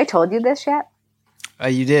I told you this yet?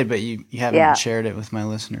 You did, but you haven't shared it with my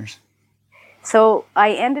listeners. So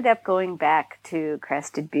I ended up going back to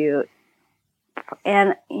Crested Butte,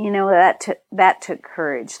 and that took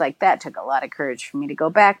courage. Like, that took a lot of courage for me to go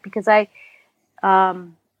back, because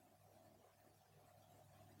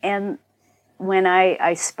and when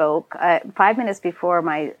I spoke, 5 minutes before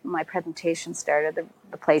my presentation started,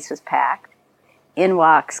 the place was packed. In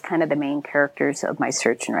walks kind of the main characters of my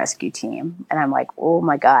search and rescue team. And I'm like, oh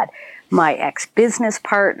my God, my ex-business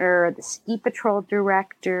partner, the ski patrol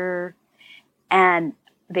director, and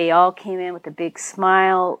they all came in with a big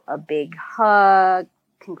smile, a big hug,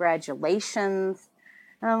 congratulations.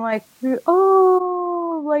 And I'm like,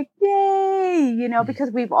 oh, like, yay,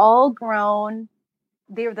 because we've all grown.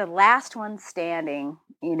 They're the last ones standing,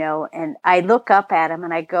 and I look up at them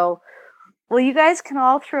and I go, well, you guys can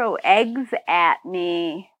all throw eggs at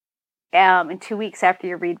me in 2 weeks after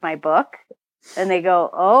you read my book. And they go,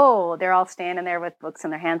 oh, they're all standing there with books in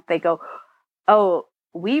their hands. They go, oh,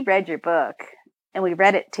 we read your book and we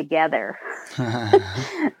read it together. And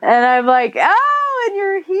I'm like, oh, and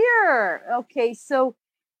you're here. Okay, so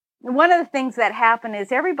one of the things that happened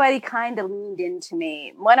is everybody kind of leaned into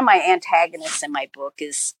me. One of my antagonists in my book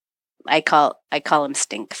is, I call him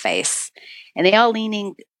Stink Face. And they all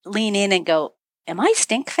lean in and go, am I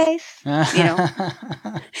Stink Face? And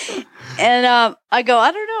I go,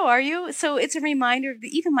 I don't know, are you? So it's a reminder of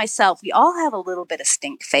even myself, we all have a little bit of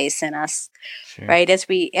stink face in us, sure, right? As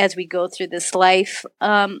we go through this life.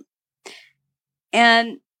 And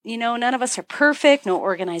none of us are perfect. No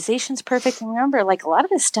organization's perfect. And remember, like, a lot of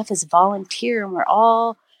this stuff is volunteer and we're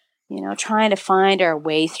all, trying to find our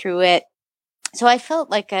way through it. So I felt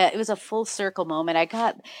like it was a full circle moment.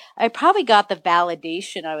 I probably got the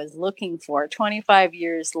validation I was looking for 25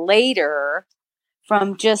 years later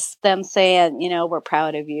from just them saying, we're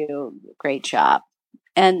proud of you. Great job.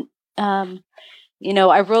 And, I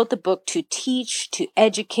wrote the book to teach, to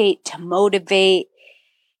educate, to motivate.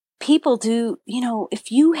 People do,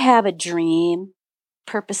 if you have a dream,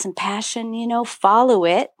 purpose and passion, follow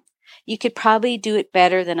it. You could probably do it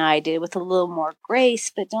better than I did with a little more grace,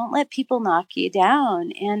 but don't let people knock you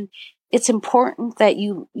down. And it's important that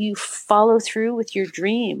you follow through with your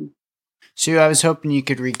dream. Sue, I was hoping you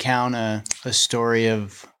could recount a story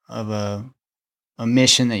of a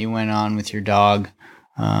mission that you went on with your dog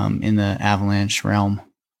in the Avalanche realm.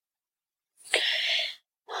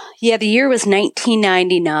 Yeah, the year was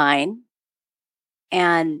 1999,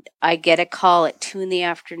 and I get a call at 2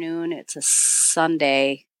 p.m. It's a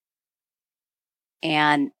Sunday,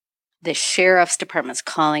 and the sheriff's department's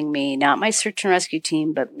calling me, not my search and rescue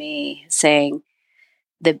team, but me, saying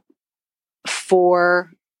the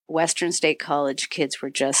 4 Western State College kids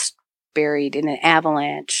were just buried in an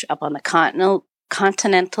avalanche up on the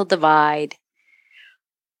Continental Divide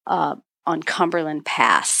on Cumberland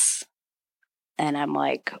Pass. And I'm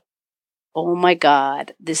like, oh my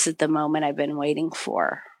God, this is the moment I've been waiting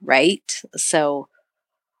for, right? So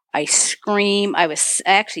I scream. I was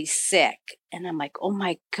actually sick. And I'm like, oh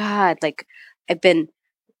my God, like, I've been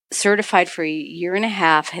certified for 1.5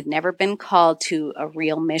 years, had never been called to a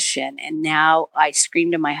real mission. And now I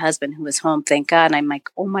screamed to my husband, who was home, thank God. And I'm like,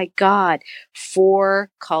 oh my God, 4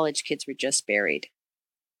 college kids were just buried.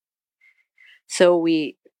 So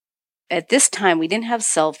at this time, we didn't have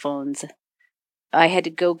cell phones. I had to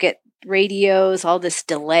go get radios, all this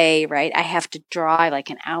delay, right? I have to drive like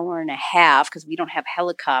 1.5 hours because we don't have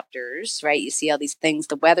helicopters, right? You see all these things.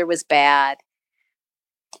 The weather was bad.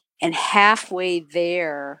 And halfway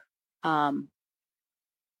there, I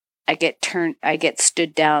get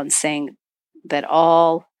stood down saying that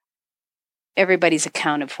everybody's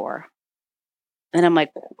accounted for. And I'm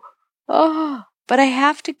like, oh, but I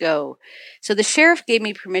have to go. So the sheriff gave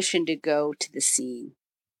me permission to go to the scene.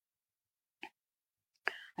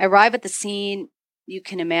 I arrive at the scene. You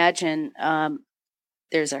can imagine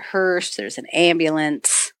there's a hearse, there's an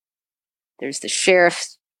ambulance, there's the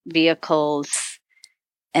sheriff's vehicles.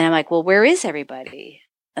 And I'm like, well, where is everybody?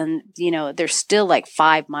 And, they're still like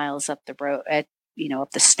 5 miles up the road, up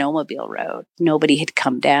the snowmobile road. Nobody had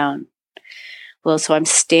come down. Well, so I'm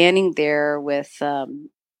standing there with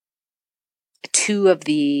 2 of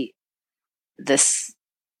the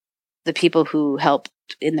people who helped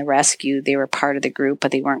in the rescue. They were part of the group,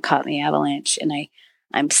 but they weren't caught in the avalanche. And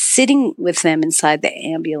I'm sitting with them inside the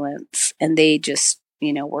ambulance, and they just,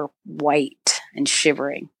 were white and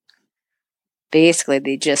shivering. Basically,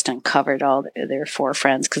 they just uncovered all their 4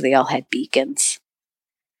 friends because they all had beacons.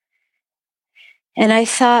 And I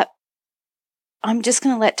thought, I'm just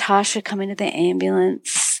going to let Tasha come into the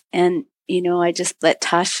ambulance. And, I just let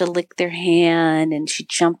Tasha lick their hand, and she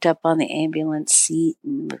jumped up on the ambulance seat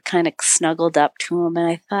and kind of snuggled up to him. And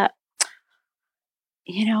I thought,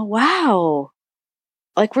 wow,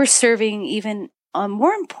 like, we're serving even a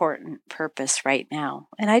more important purpose right now.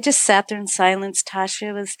 And I just sat there in silence.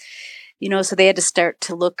 Tasha was, so they had to start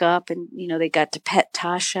to look up, and, they got to pet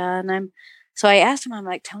Tasha, and So I asked him, I'm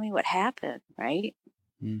like, tell me what happened, right?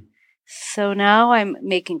 Mm. So now I'm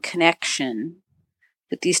making connection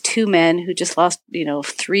with these two men who just lost,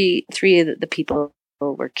 three of the people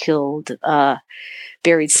were killed,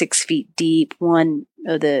 buried 6 feet deep. One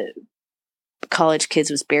of the college kids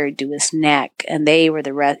was buried to his neck, and they were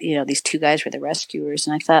these two guys were the rescuers.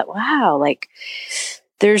 And I thought, wow, like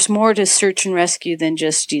there's more to search and rescue than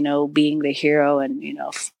just, being the hero and,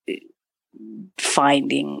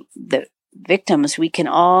 finding the victims. We can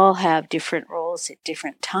all have different roles at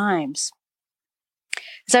different times.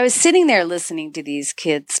 So I was sitting there listening to these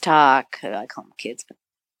kids talk. I call them kids, but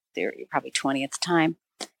they're probably 20 at the time.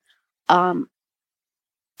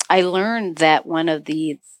 I learned that one of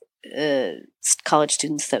the college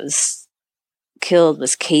students that was killed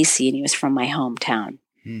was Casey, and he was from my hometown,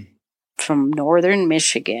 from northern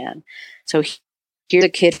Michigan. So here's a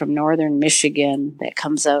kid from northern Michigan that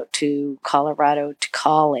comes out to Colorado to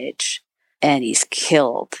college, and he's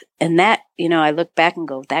killed. And that, I look back and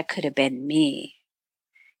go, that could have been me.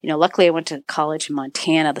 Luckily I went to college in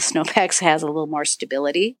Montana. The snowpacks has a little more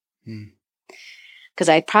stability. Because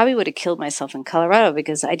I probably would have killed myself in Colorado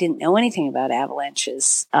because I didn't know anything about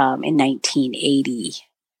avalanches in 1980,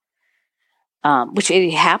 which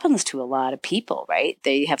it happens to a lot of people, right?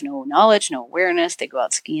 They have no knowledge, no awareness. They go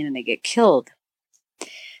out skiing and they get killed.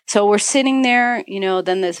 So we're sitting there,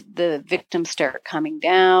 then the victims start coming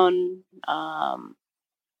down.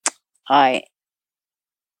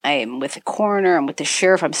 I am with the coroner, I'm with the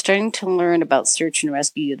sheriff. I'm starting to learn about search and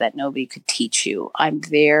rescue that nobody could teach you. I'm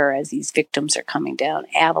there as these victims are coming down,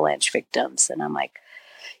 avalanche victims. And I'm like,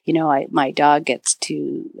 my dog gets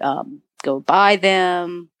to go by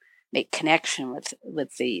them, make connection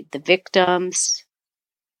with the victims.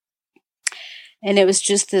 And it was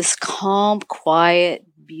just this calm, quiet,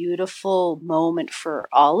 beautiful moment for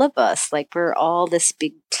all of us. Like we're all this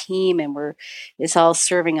big team and it's all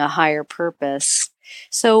serving a higher purpose.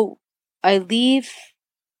 So I leave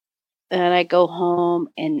and I go home,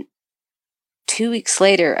 and 2 weeks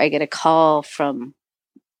later, I get a call from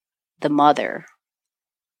the mother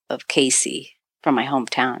of Casey from my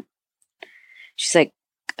hometown. She's like,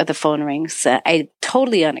 the phone rings. I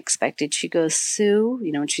totally unexpected. She goes, Sue,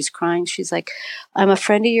 and she's crying. She's like, I'm a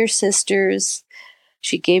friend of your sister's.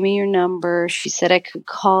 She gave me your number. She said I could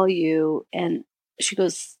call you. And she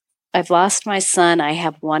goes, I've lost my son. I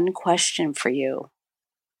have one question for you.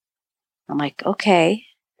 I'm like, okay.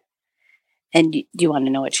 And do you want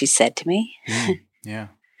to know what she said to me? Yeah.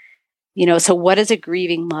 So what does a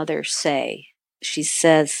grieving mother say? She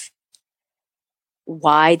says,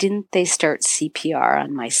 why didn't they start CPR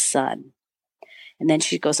on my son? And then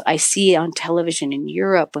she goes, I see on television in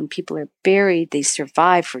Europe when people are buried, they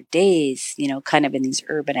survive for days, kind of in these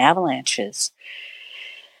urban avalanches,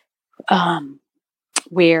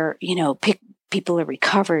 where, people are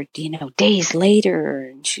recovered, days later.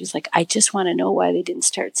 And she was like, I just want to know why they didn't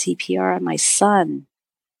start CPR on my son.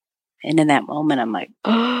 And in that moment, I'm like,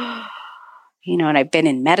 oh, and I've been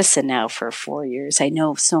in medicine now for 4 years. I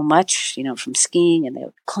know so much, from skiing and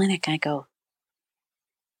the clinic. I go,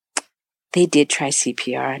 they did try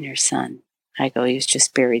CPR on your son. I go, he was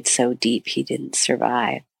just buried so deep, he didn't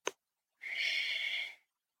survive.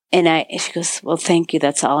 And she goes, well, thank you.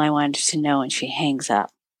 That's all I wanted to know. And she hangs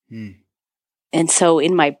up. And so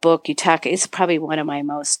in my book, it's probably one of my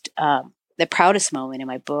most, the proudest moment in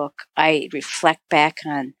my book. I reflect back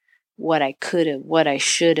on what I could have, what I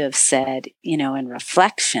should have said, in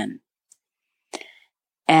reflection.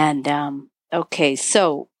 And, okay,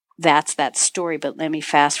 so that's that story, but let me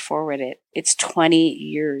fast forward it. It's 20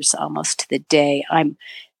 years almost to the day. I'm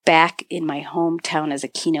back in my hometown as a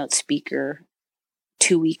keynote speaker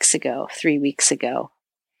 3 weeks ago.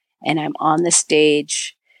 And I'm on the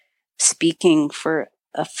stage speaking for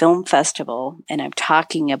a film festival, and I'm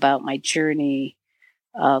talking about my journey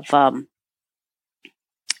of, how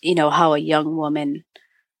a young woman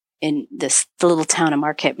in the little town of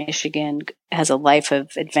Marquette, Michigan, has a life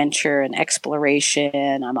of adventure and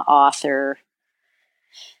exploration. I'm an author.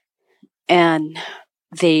 And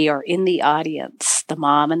they are in the audience, the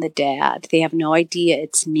mom and the dad. They have no idea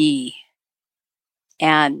it's me.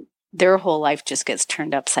 And their whole life just gets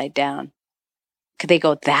turned upside down. They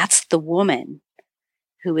go, that's the woman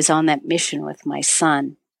who was on that mission with my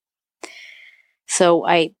son. So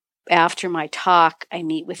after my talk, I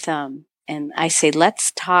meet with them and I say,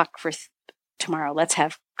 let's talk for tomorrow. Let's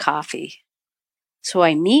have coffee. So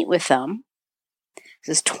I meet with them.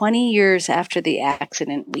 This is 20 years after the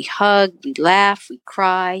accident. We hug, we laugh, we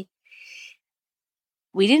cry.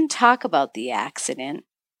 We didn't talk about the accident,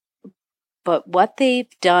 but what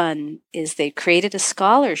they've done is they created a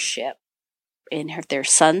scholarship their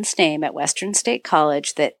son's name at Western State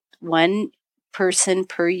College, that one person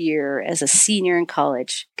per year as a senior in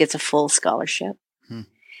college gets a full scholarship.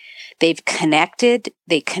 They connect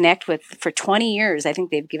with, for 20 years, I think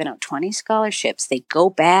they've given out 20 scholarships. They go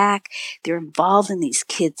back, they're involved in these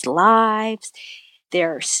kids' lives.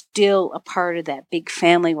 They're still a part of that big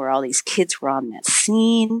family where all these kids were on that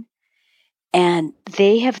scene. And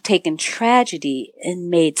they have taken tragedy and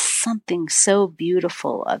made something so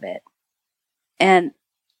beautiful of it. And,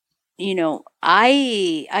 you know,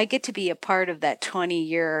 I get to be a part of that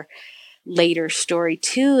 20-year later story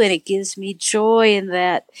too. And it gives me joy in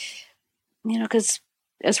that, you know, because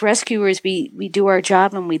as rescuers, we do our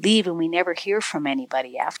job and we leave and we never hear from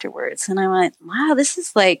anybody afterwards. And I went, wow, this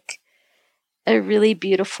is like a really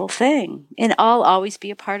beautiful thing. And I'll always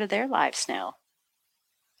be a part of their lives now.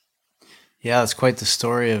 Yeah, it's quite the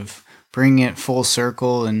story of bringing it full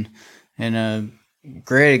circle, and a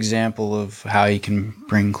great example of how you can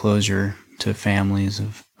bring closure to families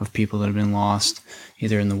of people that have been lost,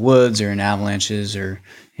 either in the woods or in avalanches or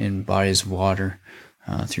in bodies of water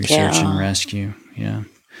through search and rescue. Yeah.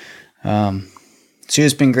 Sue,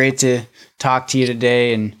 it's been great to talk to you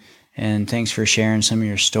today, and thanks for sharing some of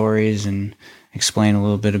your stories and explain a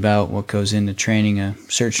little bit about what goes into training a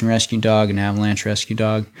search and rescue dog, an avalanche rescue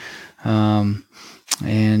dog.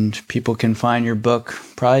 And people can find your book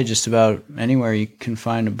probably just about anywhere you can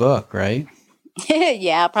find a book, right?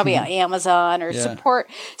 Yeah, probably on Amazon, or support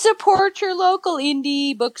your local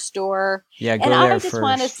indie bookstore. Yeah, go there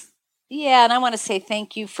first. And I want to say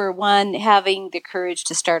thank you for having the courage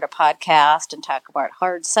to start a podcast and talk about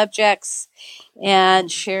hard subjects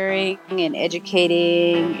and sharing and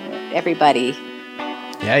educating everybody.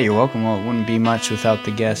 Yeah, you're welcome. Well, it wouldn't be much without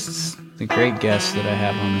the great guests that I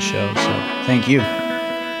have on the show. So thank you.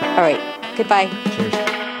 All right. Goodbye. Cheers.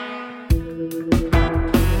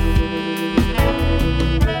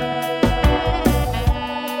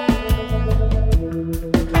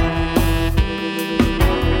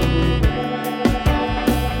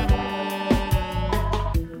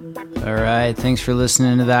 All right. Thanks for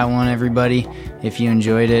listening to that one, everybody. If you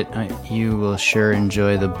enjoyed it, you will sure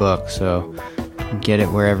enjoy the book. So get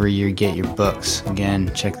it wherever you get your books.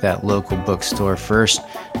 Again, check that local bookstore first,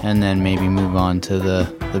 and then maybe move on to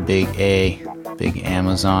the big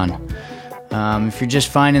Amazon. If you're just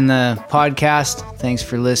finding the podcast, thanks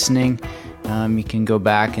for listening. You can go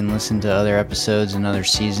back and listen to other episodes and other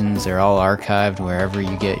seasons. They're all archived wherever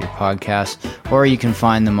you get your podcasts, or you can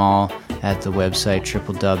find them all at the website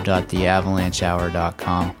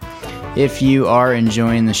www.theavalanchehour.com. If you are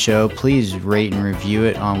enjoying the show, please rate and review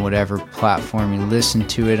it on whatever platform you listen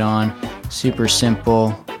to it on. Super simple,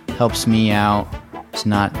 helps me out. It's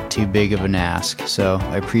not too big of an ask. So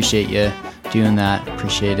I appreciate you doing that.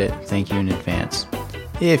 Appreciate it. Thank you in advance.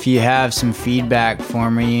 If you have some feedback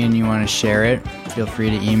for me and you want to share it, feel free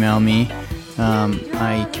to email me.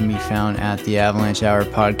 I can be found at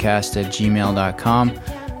theavalanchehourpodcast@gmail.com.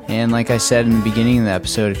 And like I said in the beginning of the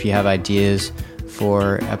episode, if you have ideas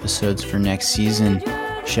for episodes for next season,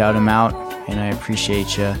 shout them out, and I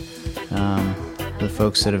appreciate you. The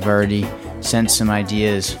folks that have already sent some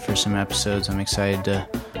ideas for some episodes, I'm excited to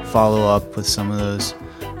follow up with some of those.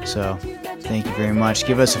 So thank you very much.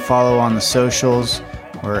 Give us a follow on the socials.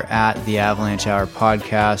 We're at the Avalanche Hour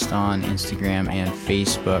Podcast on Instagram and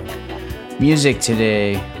Facebook. Music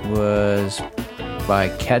today was by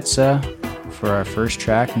Ketsa for our first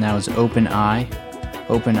track, and that was Open Eye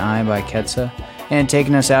by Ketsa. And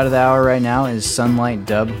taking us out of the hour right now is Sunlight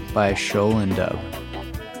Dub by Shoal and Dub.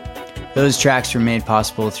 Those tracks were made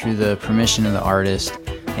possible through the permission of the artist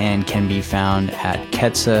and can be found at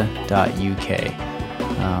ketsa.uk.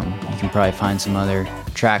 You can probably find some other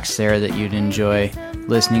tracks there that you'd enjoy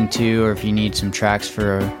listening to, or if you need some tracks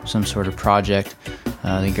for some sort of project,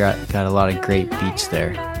 they got a lot of great beats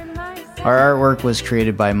there. Our artwork was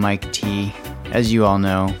created by Mike T. As you all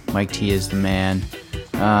know, Mike T is the man.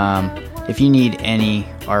 If you need any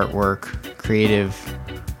artwork, creative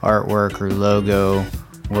artwork or logo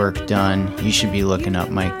work done, you should be looking up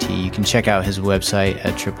Mike T. You can check out his website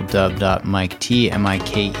at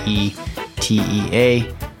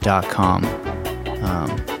www.miketa.com.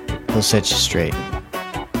 He'll set you straight.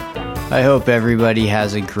 I hope everybody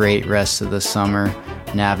has a great rest of the summer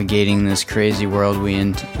navigating this crazy world we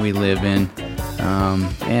live in.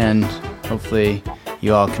 And hopefully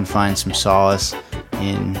you all can find some solace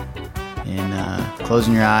in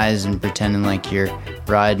closing your eyes and pretending like you're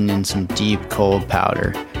riding in some deep cold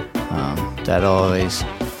powder. That always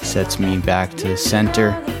sets me back to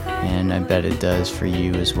center, and I bet it does for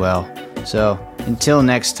you as well. So until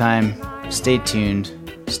next time, stay tuned,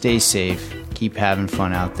 stay safe, keep having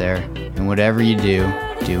fun out there. And whatever you do,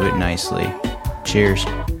 do it nicely. Cheers.